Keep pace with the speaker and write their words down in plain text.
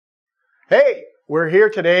Hey, we're here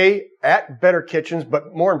today at Better Kitchens,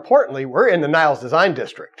 but more importantly, we're in the Niles Design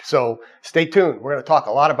District. So stay tuned. We're going to talk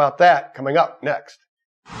a lot about that coming up next.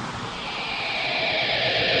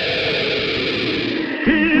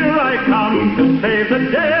 Here I come to save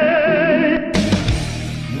the day.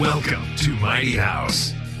 Welcome to Mighty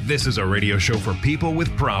House. This is a radio show for people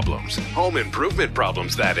with problems, home improvement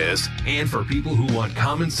problems, that is, and for people who want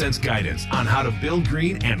common sense guidance on how to build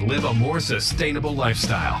green and live a more sustainable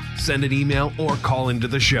lifestyle. Send an email or call into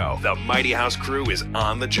the show. The Mighty House crew is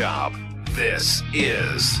on the job. This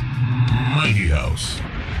is Mighty House.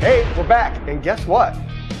 Hey, we're back, and guess what?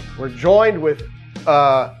 We're joined with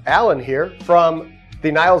Alan here from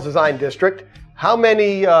the Niles Design District. How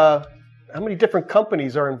many different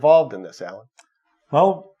companies are involved in this, Alan?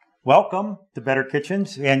 Well, welcome to Better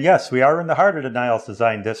Kitchens. And yes, we are in the heart of the Niles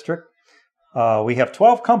Design District. We have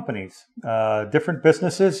 12 companies, different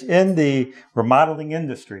businesses in the remodeling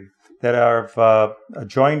industry that have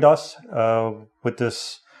joined us with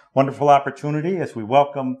this wonderful opportunity as we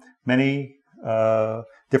welcome many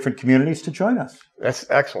different communities to join us. That's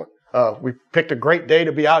excellent. We picked a great day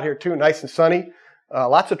to be out here too, nice and sunny.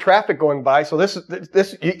 Lots of traffic going by, so this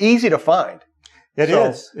is easy to find. It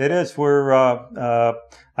is. We're.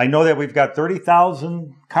 I know that we've got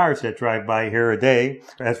 30,000 cars that drive by here a day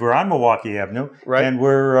as we're on Milwaukee Avenue, right? And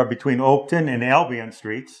we're between Oakton and Albion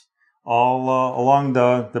Streets, all along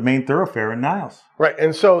the main thoroughfare in Niles. Right,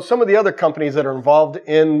 and so some of the other companies that are involved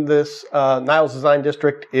in this Niles Design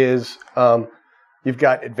District is you've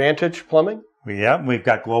got Advantage Plumbing. We've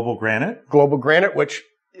got Global Granite. Global Granite, which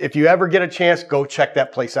if you ever get a chance, go check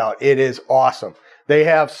that place out. It is awesome. They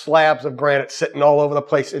have slabs of granite sitting all over the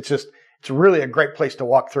place. It's really a great place to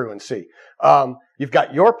walk through and see. You've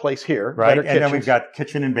got your place here, right? Better Kitchens. Then we've got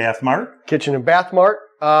Kitchen and Bath Mart. Kitchen and Bath Mart.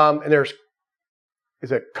 And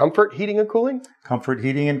is it Comfort Heating and Cooling? Comfort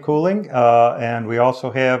Heating and Cooling. And we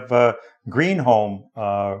also have Green Home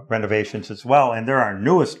renovations as well. And they're our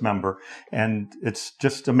newest member. And it's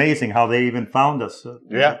just amazing how they even found us.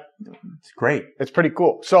 Yeah. It's great. It's pretty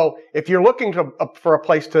cool. So if you're looking for a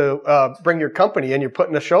place to bring your company in, you're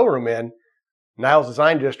putting a showroom in, Niles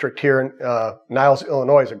Design District here in Niles,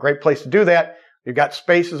 Illinois is a great place to do that. You've got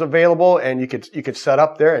spaces available, and you could set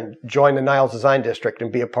up there and join the Niles Design District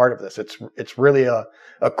and be a part of this. It's really a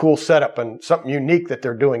cool setup and something unique that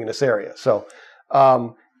they're doing in this area. So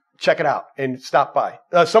check it out and stop by.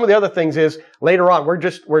 Some of the other things is later on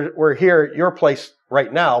we're here at your place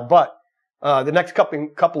right now, but the next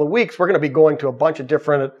couple of weeks we're going to be going to a bunch of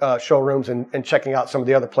different showrooms and checking out some of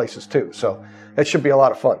the other places too. So it should be a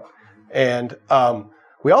lot of fun. And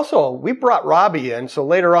we brought Robbie in, so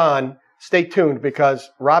later on, stay tuned because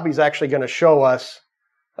Robbie's actually going to show us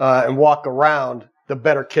and walk around the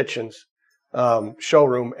Better Kitchens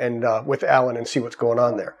showroom and with Alan and see what's going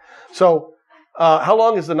on there. So how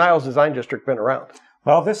long has the Niles Design District been around?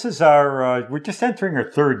 Well, this is we're just entering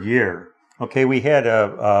our third year. Okay, we had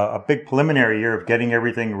a big preliminary year of getting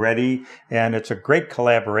everything ready, and it's a great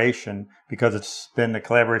collaboration because it's been a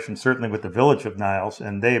collaboration certainly with the Village of Niles,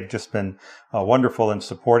 and they have just been wonderful in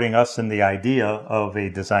supporting us in the idea of a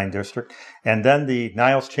design district. And then the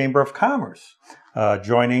Niles Chamber of Commerce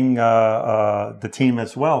joining the team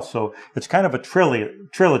as well. So it's kind of a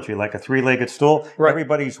trilogy, like a three-legged stool. Right.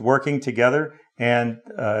 Everybody's working together, and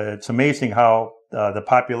it's amazing how the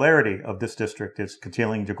popularity of this district is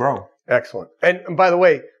continuing to grow. Excellent. And by the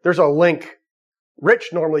way, there's a link. Rich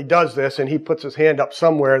normally does this, and he puts his hand up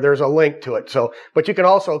somewhere. There's a link to it. So, but you can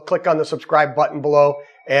also click on the subscribe button below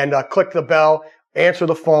and click the bell, answer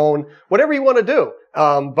the phone, whatever you want to do.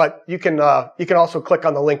 But you can also click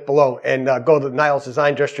on the link below and go to the Niles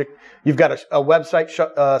Design District. You've got a website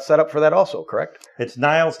set up for that also, correct? It's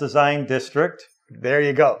Niles Design District. There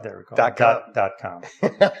you go. There we go. .com.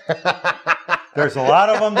 There's a lot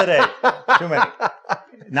of them today. Too many.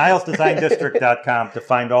 NilesDesignDistrict.com to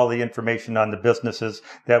find all the information on the businesses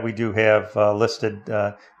that we do have listed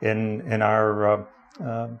in our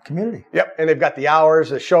community. Yep, and they've got the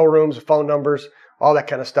hours, the showrooms, the phone numbers, all that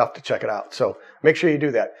kind of stuff to check it out. So make sure you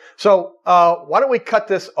do that. So why don't we cut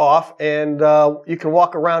this off and you can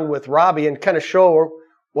walk around with Robbie and kind of show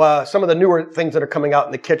some of the newer things that are coming out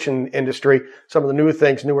in the kitchen industry, some of the newer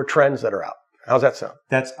things, newer trends that are out. How's that sound?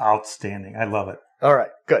 That's outstanding. I love it. All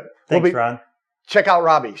right, good. Thanks, Ron. Check out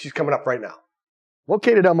Robbie. She's coming up right now.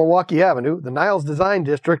 Located on Milwaukee Avenue, the Niles Design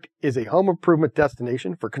District is a home improvement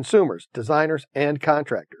destination for consumers, designers, and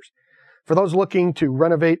contractors. For those looking to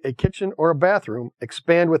renovate a kitchen or a bathroom,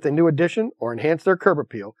 expand with a new addition, or enhance their curb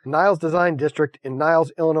appeal, Niles Design District in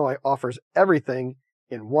Niles, Illinois offers everything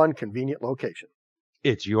in one convenient location.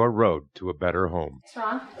 It's your road to a better home. It's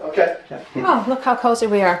Ron. Okay. Oh, look how cozy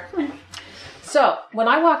we are. So, when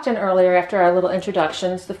I walked in earlier after our little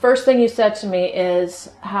introductions, the first thing you said to me is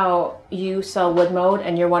how you sell wood mode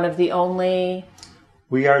and you're one of the only...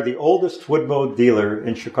 We are the oldest wood mode dealer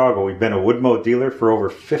in Chicago. We've been a wood mode dealer for over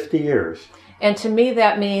 50 years. And to me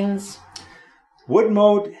that means... Wood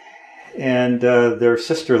mode and their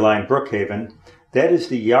sister line, Brookhaven, that is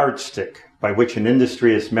the yardstick by which an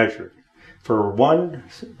industry is measured for one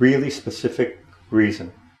really specific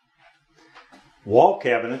reason. Wall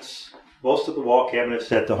cabinets... Most of the wall cabinets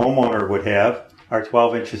that the homeowner would have are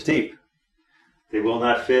 12 inches deep. They will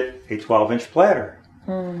not fit a 12-inch platter.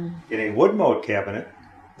 In a wood mode cabinet,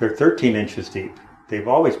 they're 13 inches deep. They've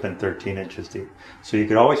always been 13 inches deep. So you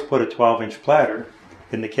could always put a 12-inch platter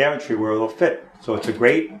in the cabinetry where it'll fit. So it's a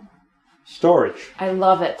great storage. I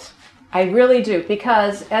love it. I really do,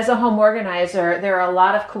 because as a home organizer, there are a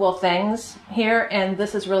lot of cool things here, and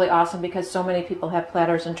this is really awesome because so many people have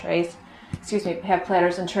platters and trays. Have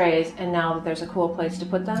platters and trays, and now there's a cool place to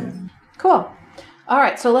put them. Cool. All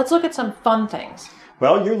right, so let's look at some fun things.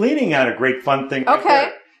 Well, you're leaning on a great fun thing. Okay. Right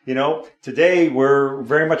there. You know, today we're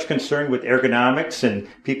very much concerned with ergonomics, and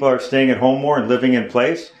people are staying at home more and living in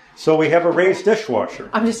place. So we have a raised dishwasher.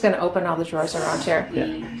 I'm just going to open all the drawers around here.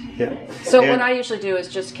 Yeah. So what I usually do is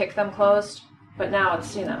just kick them closed, but now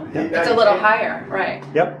it's, it's a little higher, right?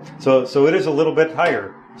 Yep. So it is a little bit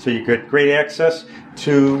higher. So you get great access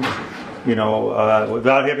to...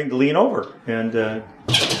 without having to lean over. And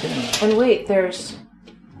wait, there's...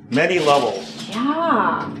 many levels.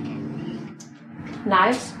 Yeah.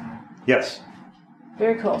 Knives? Yes.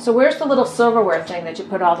 Very cool. So where's the little silverware thing that you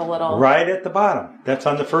put all the little... Right at the bottom. That's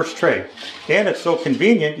on the first tray. And it's so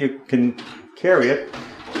convenient, you can carry it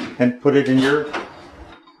and put it in your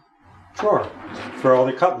drawer for all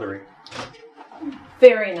the cutlery.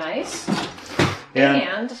 Very nice.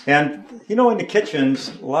 And in the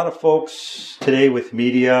kitchens, a lot of folks today with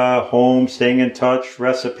media, home, staying in touch,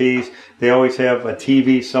 recipes, they always have a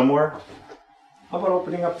TV somewhere. How about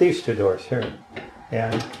opening up these two doors here?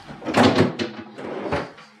 And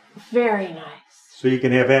very nice. So you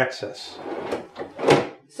can have access.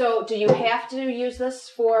 So do you have to use this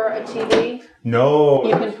for a TV? No.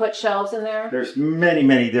 You can put shelves in there? There's many,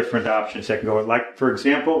 many different options that can go. Like, for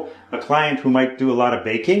example, a client who might do a lot of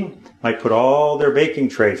baking might put all their baking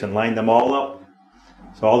trays and line them all up.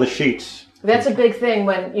 So all the sheets. That's a big thing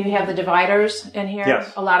when you have the dividers in here.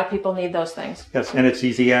 Yes. A lot of people need those things. Yes, and it's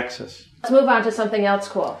easy access. Let's move on to something else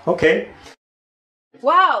cool. Okay.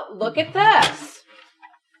 Wow, look at this.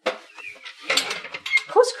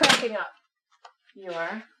 Who's cracking up? You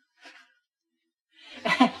are.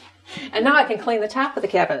 And now I can clean the top of the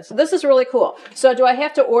cabinets. This is really cool. So do I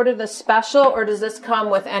have to order this special, or does this come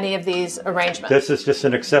with any of these arrangements? This is just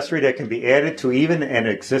an accessory that can be added to even an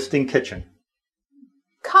existing kitchen.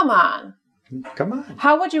 Come on. Come on.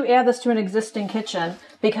 How would you add this to an existing kitchen?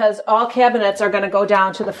 Because all cabinets are going to go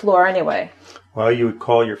down to the floor anyway. Well, you would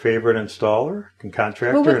call your favorite installer and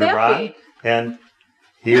contractor. Who would and that Ron, be? and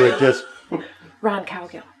he would just... Ron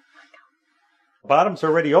Cowgill. Bottom's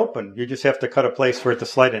already open. You just have to cut a place for it to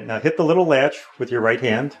slide in. Now hit the little latch with your right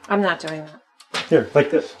hand. I'm not doing that. Here, like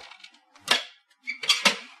this.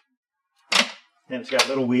 And it's got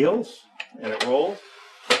little wheels, and it rolls.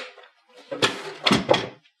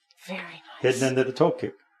 Very nice. Hidden into the toe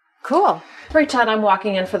kick. Cool. Pretend I'm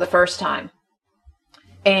walking in for the first time.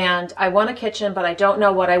 And I want a kitchen, but I don't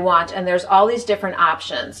know what I want. And there's all these different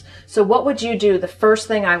options. So what would you do the first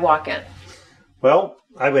thing I walk in? Well,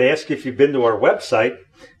 I would ask if you've been to our website,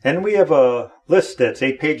 and we have a list that's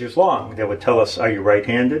 8 pages long that would tell us, are you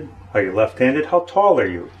right-handed? Are you left-handed? How tall are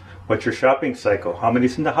you? What's your shopping cycle? How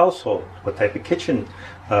many's in the household? What type of kitchen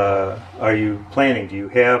are you planning? Do you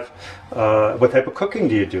have, what type of cooking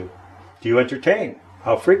do you do? Do you entertain?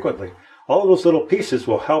 How frequently? All of those little pieces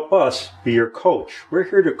will help us be your coach. We're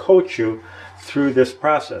here to coach you through this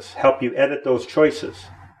process, help you edit those choices.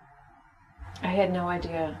 I had no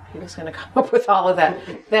idea he was going to come up with all of that.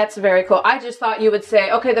 That's very cool. I just thought you would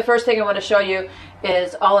say, okay, the first thing I want to show you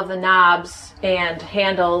is all of the knobs and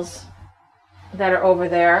handles that are over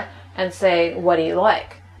there, and say, what do you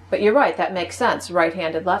like? But you're right, that makes sense,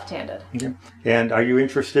 right-handed, left-handed. Yeah. And are you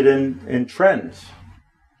interested in trends?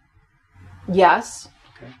 Yes.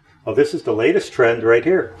 Okay. Well, this is the latest trend right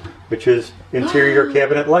here, which is interior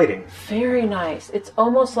cabinet lighting. Very nice. It's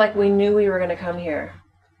almost like we knew we were going to come here.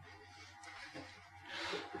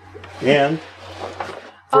 And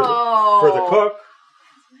for the cook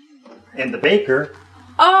and the baker.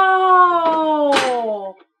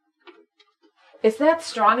 Oh! Is that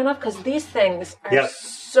strong enough? Because these things are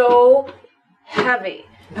so heavy.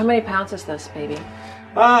 How many pounds is this, baby?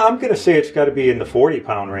 I'm going to say it's got to be in the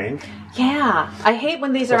 40-pound range. Yeah. I hate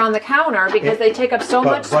when these are on the counter because they take up so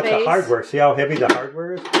much But space. the hardware, see how heavy the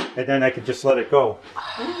hardware is? And then I could just let it go.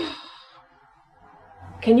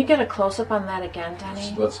 Can you get a close-up on that again,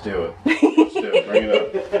 Denny? Let's do it. Let's do it. Bring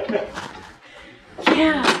it up.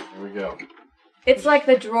 Yeah. Here we go. It's like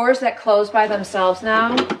the drawers that close by themselves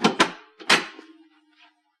now.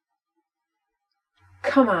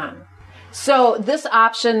 Come on. So this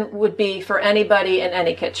option would be for anybody in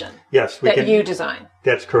any kitchen Yes, you design.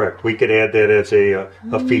 That's correct. We could add that as a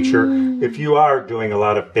feature. If you are doing a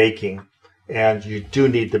lot of baking and you do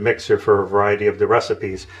need the mixer for a variety of the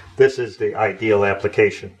recipes, this is the ideal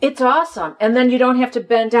application. It's awesome. And then you don't have to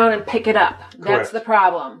bend down and pick it up. That's Correct. the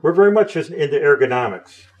problem. We're very much into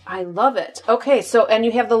ergonomics. I love it. Okay, so, and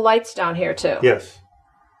you have the lights down here too. Yes.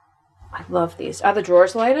 I love these. Are the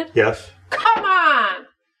drawers lighted? Yes. Come on!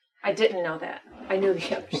 I didn't know that. I knew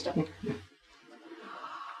the other stuff.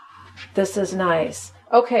 This is nice.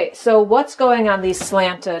 Okay, so what's going on these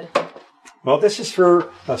slanted? Well, this is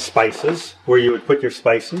for spices, where you would put your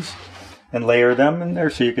spices and layer them in there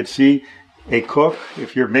so you could see a cook,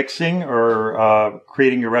 if you're mixing or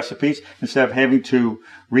creating your recipes, instead of having to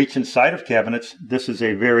reach inside of cabinets, this is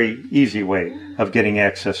a very easy way of getting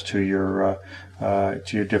access to your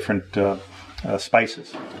different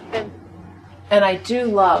spices. And I do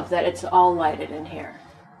love that it's all lighted in here.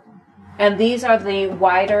 And these are the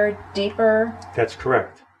wider, deeper That's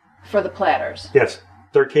correct. for the platters. Yes,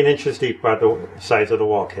 13 inches deep by the size of the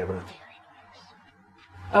wall cabinet.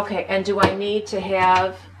 Okay, and do I need to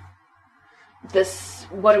have this,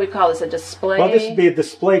 what do we call this, a display? Well, this would be a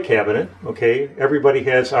display cabinet, okay? Everybody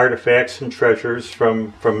has artifacts and treasures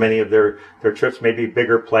from many of their trips, maybe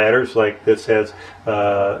bigger platters like this has,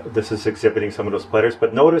 this is exhibiting some of those platters.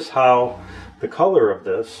 But notice how the color of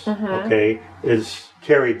this, okay, is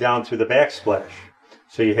carried down through the backsplash.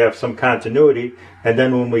 So you have some continuity. And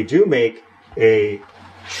then when we do make a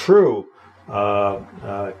true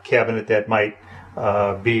cabinet that might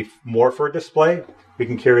be more for display, we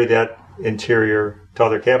can carry that interior to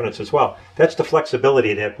other cabinets as well. That's the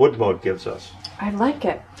flexibility that wood mode gives us. I like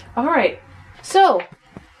it. All right. So,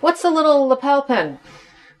 what's the little lapel pin?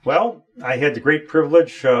 Well, I had the great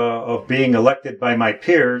privilege of being elected by my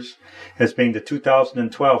peers as being the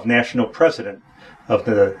 2012 national president of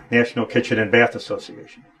the National Kitchen and Bath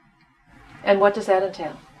Association. And what does that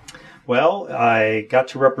entail? Well, I got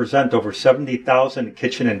to represent over 70,000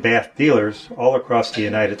 kitchen and bath dealers all across the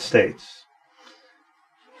United States.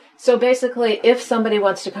 So basically, if somebody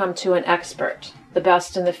wants to come to an expert, the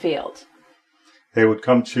best in the field, They would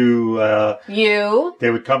come to you.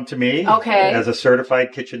 They would come to me Okay. as a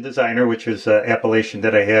certified kitchen designer, which is an appellation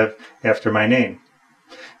that I have after my name.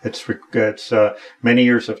 It's many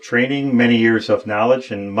years of training, many years of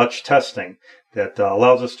knowledge, and much testing that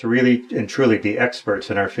allows us to really and truly be experts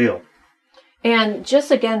in our field. And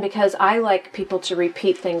just again, because I like people to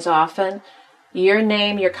repeat things often, your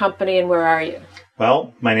name, your company, and where are you?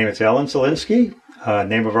 Well, my name is Alan Zielinski.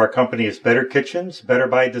 Name of our company is Better Kitchens, Better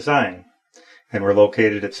by Design. And we're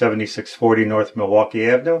located at 7640 North Milwaukee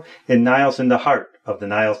Avenue in Niles, in the heart of the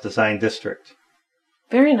Niles Design District.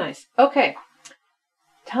 Very nice. Okay.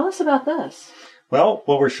 Tell us about this. Well,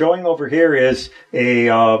 what we're showing over here is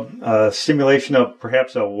a simulation of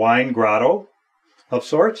perhaps a wine grotto of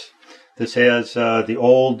sorts. This has the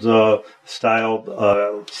old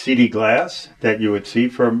style CD glass that you would see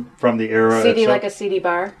from the era. CD itself. like a CD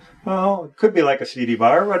bar? Well, it could be like a CD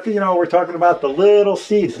bar, but we're talking about the little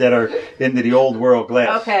seeds that are into the old world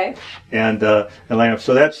glass. Okay. And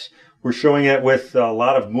so we're showing it with a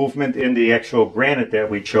lot of movement in the actual granite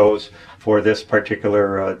that we chose for this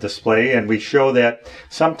particular display. And we show that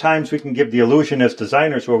sometimes we can give the illusion as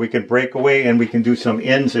designers where we can break away and we can do some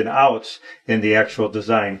ins and outs in the actual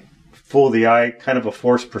design. Fool the eye, kind of a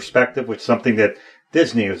forced perspective, which is something that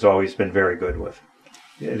Disney has always been very good with.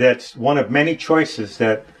 That's one of many choices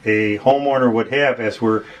that a homeowner would have as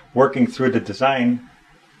we're working through the design.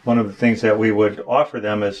 One of the things that we would offer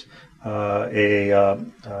them is a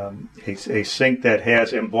sink that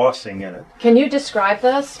has embossing in it. Can you describe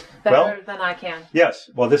this better than I can?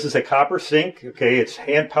 Yes. Well, this is a copper sink. Okay, it's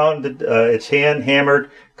hand pounded, it's hand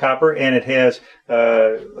hammered copper, and it has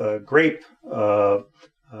grape.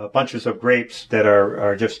 Bunches of grapes that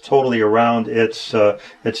are just totally around its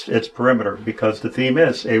perimeter because the theme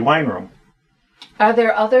is a wine room. Are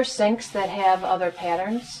there other sinks that have other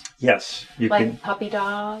patterns? Yes, you like can. Puppy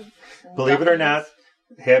dogs? Believe it or not,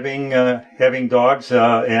 having dogs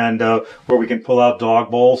and where we can pull out dog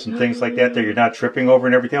bowls and things like that you're not tripping over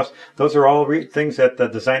and everything else. Those are all things that the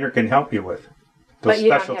designer can help you with. Those But you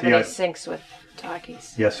don't have specialty any items. sinks with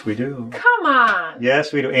Doggies. Yes, we do. Come on.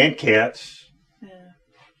 Yes, we do. And cats.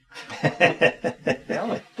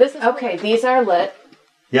 This is okay. These are lit.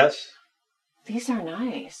 Yes. These are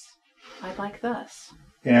nice. I like this.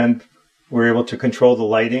 And we're able to control the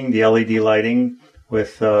lighting, the LED lighting,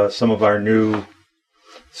 with some of our new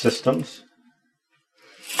systems.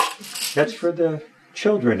 That's for the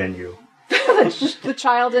children in you. The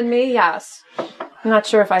child in me, yes. I'm not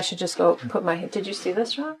sure if I should just go put my... Did you see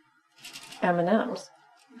this, Rob? M&M's.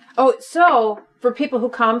 Oh, so for people who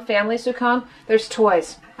come, families who come, there's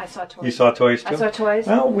toys. I saw toys. You saw toys too? I saw toys.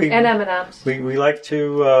 Well, and M&M's. We like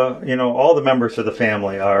to, all the members of the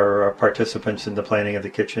family are participants in the planning of the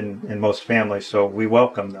kitchen in most families, so we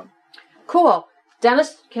welcome them. Cool.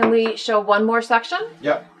 Dennis, can we show one more section?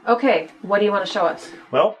 Yep. Okay. What do you want to show us?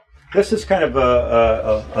 Well, this is kind of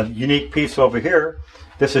a unique piece over here.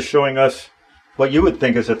 This is showing us what you would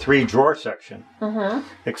think is a 3-drawer section. Mm-hmm.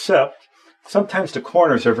 Except sometimes the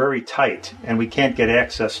corners are very tight and we can't get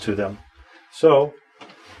access to them. So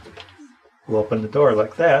we'll open the door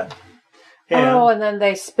like that. And then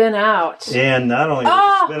they spin out. And not only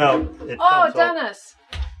does it spin out, it comes Dennis.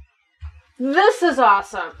 This is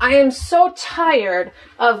awesome. I am so tired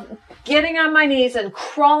of getting on my knees and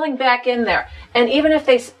crawling back in there. And even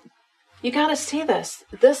if you got to see this.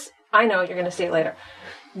 I know you're going to see it later.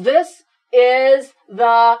 This is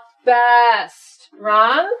the best.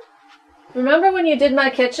 Ron, remember when you did my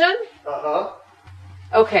kitchen? Uh-huh.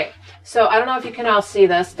 Okay, so I don't know if you can all see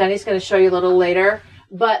this. Denny's going to show you a little later.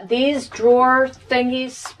 But these drawer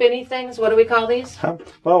thingies, spinny things, what do we call these?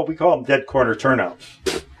 Well, we call them dead corner turnouts.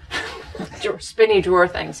 Spinny drawer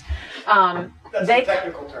things. That's a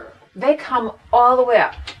technical term. They come all the way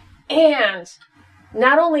up. And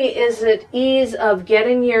not only is it ease of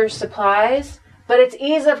getting your supplies, but it's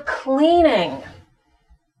ease of cleaning.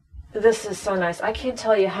 This is so nice. I can't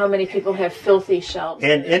tell you how many people have filthy shelves.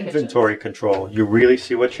 And inventory control. You really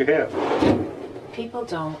see what you have. People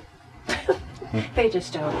don't. They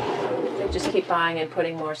just don't. They just keep buying and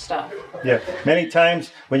putting more stuff. Yeah. Many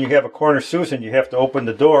times when you have a corner Susan, you have to open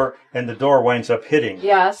the door and the door winds up hitting.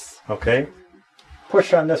 Yes. Okay?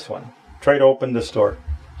 Push on this one. Try to open this door.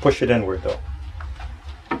 Push it inward though.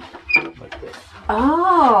 Like this.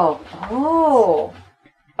 Oh.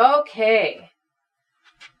 Okay.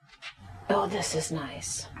 Oh, this is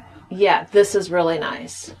nice. Yeah, this is really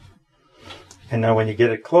nice. And now when you get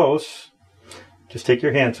it close, just take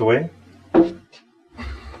your hands away.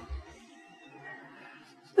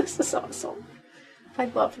 This is awesome. I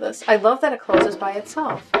love this. I love that it closes by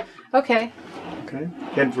itself. Okay. Okay.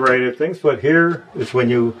 And a variety of things, but here is when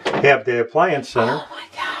you have the appliance center. Oh my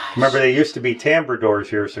gosh. Remember they used to be timbre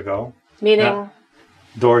doors years ago. Meaning?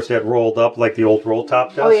 Doors that rolled up like the old roll top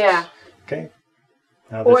desks. Oh yeah. Okay.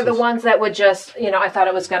 Now or the ones that would just, I thought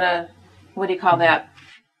it was going to, what do you call that?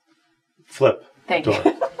 Flip. Thank door.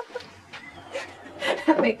 you.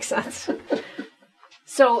 That makes sense.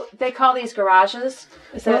 So they call these garages?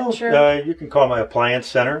 Is that true? You can call them an appliance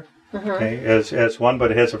center as one,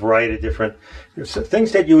 but it has a variety of different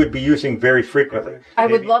things that you would be using very frequently. I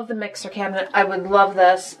would love the mixer cabinet. I would love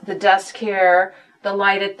this. The desk here, the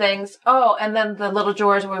lighted things. Oh, and then the little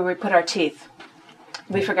drawers where we put our teeth.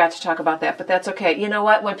 We forgot to talk about that, but that's okay. You know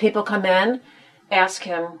what? When people come in, ask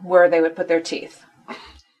him where they would put their teeth.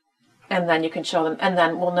 And then you can show them, and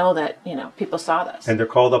then we'll know that, people saw this. And they're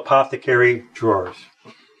called apothecary drawers.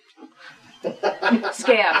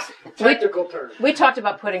 Scabs. Technical term. We talked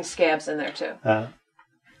about putting scabs in there, too.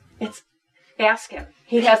 Ask him.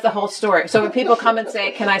 He has the whole story. So when people come and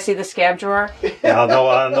say, can I see the scab drawer? I'll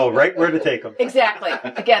know right where to take them. Exactly.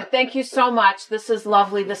 Again, thank you so much. This is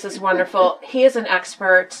lovely. This is wonderful. He is an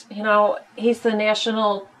expert. He's the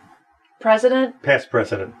national president. Past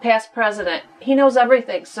president. He knows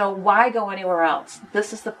everything. So why go anywhere else?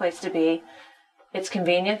 This is the place to be. It's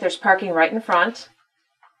convenient. There's parking right in front.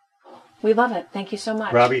 We love it. Thank you so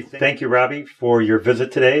much. Robbie, thank you, Robbie, for your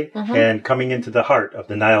visit today and coming into the heart of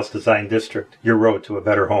the Niles Design District, your road to a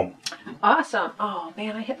better home. Awesome. Oh,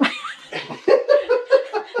 man, I hit my...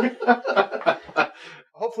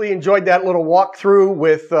 Hopefully you enjoyed that little walkthrough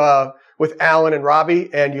with Alan and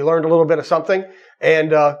Robbie, and you learned a little bit of something.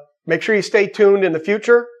 And make sure you stay tuned in the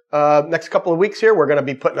future. Next couple of weeks here, we're going to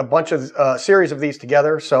be putting a bunch of series of these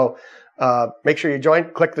together. So make sure you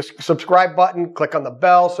join. Click the subscribe button. Click on the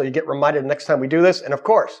bell so you get reminded next time we do this. And of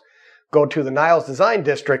course, go to the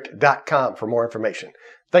NilesDesignDistrict.com for more information.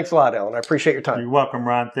 Thanks a lot, Alan. I appreciate your time. You're welcome,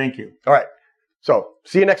 Ron. Thank you. All right. So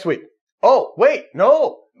see you next week. Oh, wait,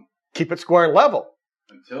 no. Keep it square and level.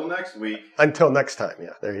 Until next week. Until next time.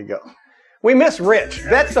 Yeah, there you go. We miss Rich.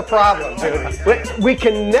 That's the problem, dude. We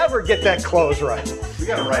can never get that close right. We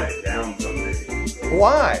got to write it down someday.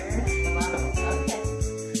 Why?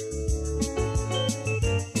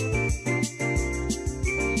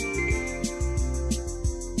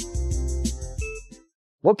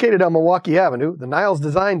 Located on Milwaukee Avenue, the Niles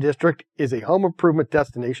Design District is a home improvement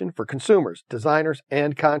destination for consumers, designers,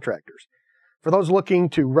 and contractors. For those looking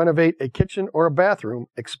to renovate a kitchen or a bathroom,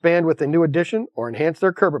 expand with a new addition, or enhance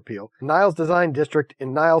their curb appeal, Niles Design District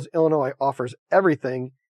in Niles, Illinois offers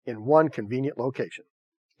everything in one convenient location.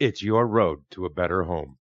 It's your road to a better home.